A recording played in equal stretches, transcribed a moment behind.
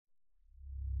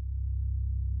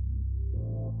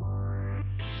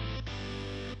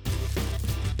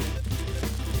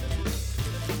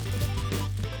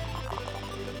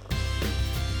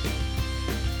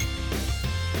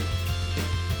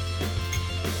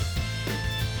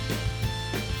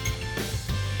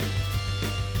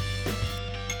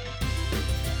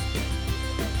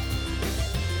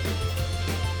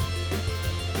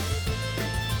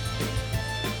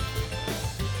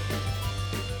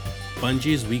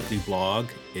Bungie's weekly blog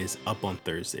is up on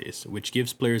Thursdays, which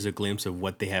gives players a glimpse of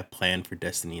what they have planned for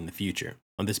Destiny in the future.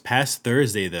 On this past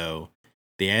Thursday, though,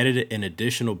 they added an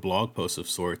additional blog post of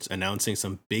sorts announcing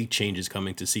some big changes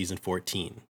coming to Season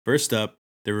 14. First up,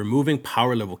 they're removing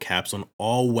power level caps on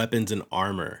all weapons and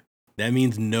armor. That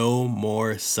means no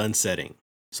more sunsetting.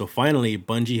 So finally,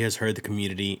 Bungie has heard the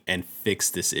community and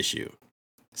fixed this issue.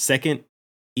 Second,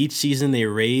 each season they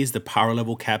raise the power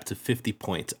level cap to 50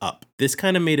 points up. This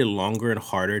kind of made it longer and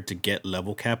harder to get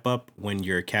level cap up when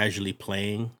you're casually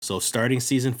playing. So starting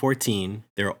season 14,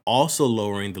 they're also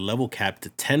lowering the level cap to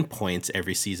 10 points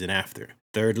every season after.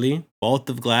 Thirdly, Vault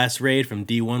of Glass raid from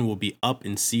D1 will be up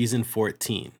in season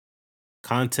 14.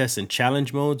 Contests and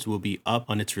challenge modes will be up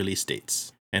on its release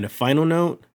dates. And a final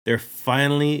note, they're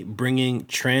finally bringing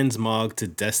transmog to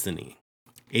Destiny.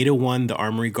 801, the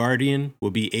Armory Guardian, will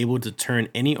be able to turn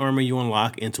any armor you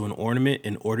unlock into an ornament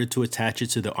in order to attach it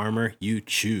to the armor you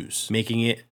choose, making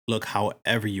it look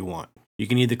however you want. You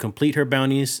can either complete her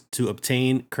bounties to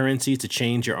obtain currency to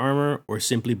change your armor, or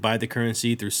simply buy the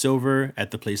currency through silver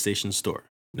at the PlayStation Store.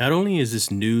 Not only is this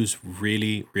news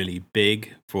really, really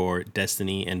big for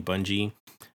Destiny and Bungie,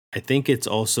 I think it's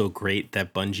also great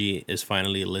that Bungie is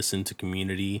finally listened to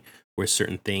community with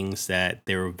certain things that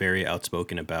they were very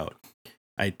outspoken about.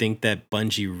 I think that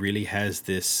Bungie really has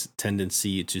this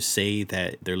tendency to say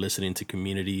that they're listening to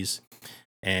communities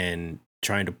and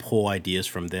trying to pull ideas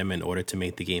from them in order to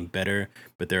make the game better.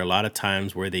 But there are a lot of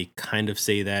times where they kind of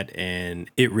say that, and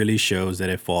it really shows that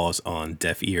it falls on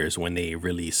deaf ears when they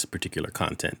release particular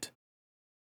content.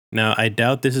 Now, I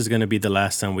doubt this is going to be the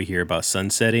last time we hear about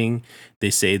sunsetting.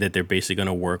 They say that they're basically going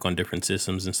to work on different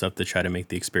systems and stuff to try to make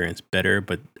the experience better,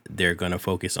 but they're going to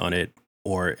focus on it,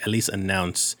 or at least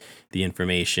announce the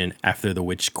information after the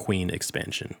Witch Queen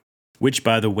expansion, which,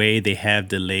 by the way, they have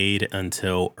delayed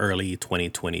until early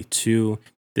 2022.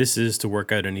 This is to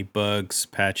work out any bugs,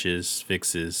 patches,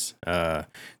 fixes,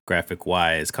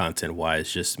 graphic-wise,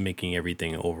 content-wise, just making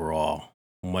everything overall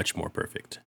much more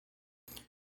perfect.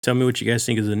 Tell me what you guys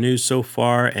think of the news so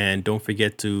far, and don't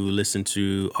forget to listen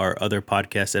to our other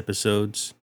podcast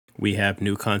episodes. We have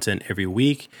new content every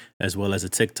week, as well as a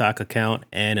TikTok account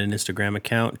and an Instagram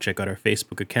account. Check out our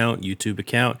Facebook account, YouTube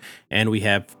account, and we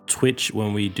have Twitch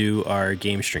when we do our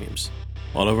game streams.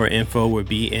 All of our info will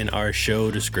be in our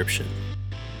show description.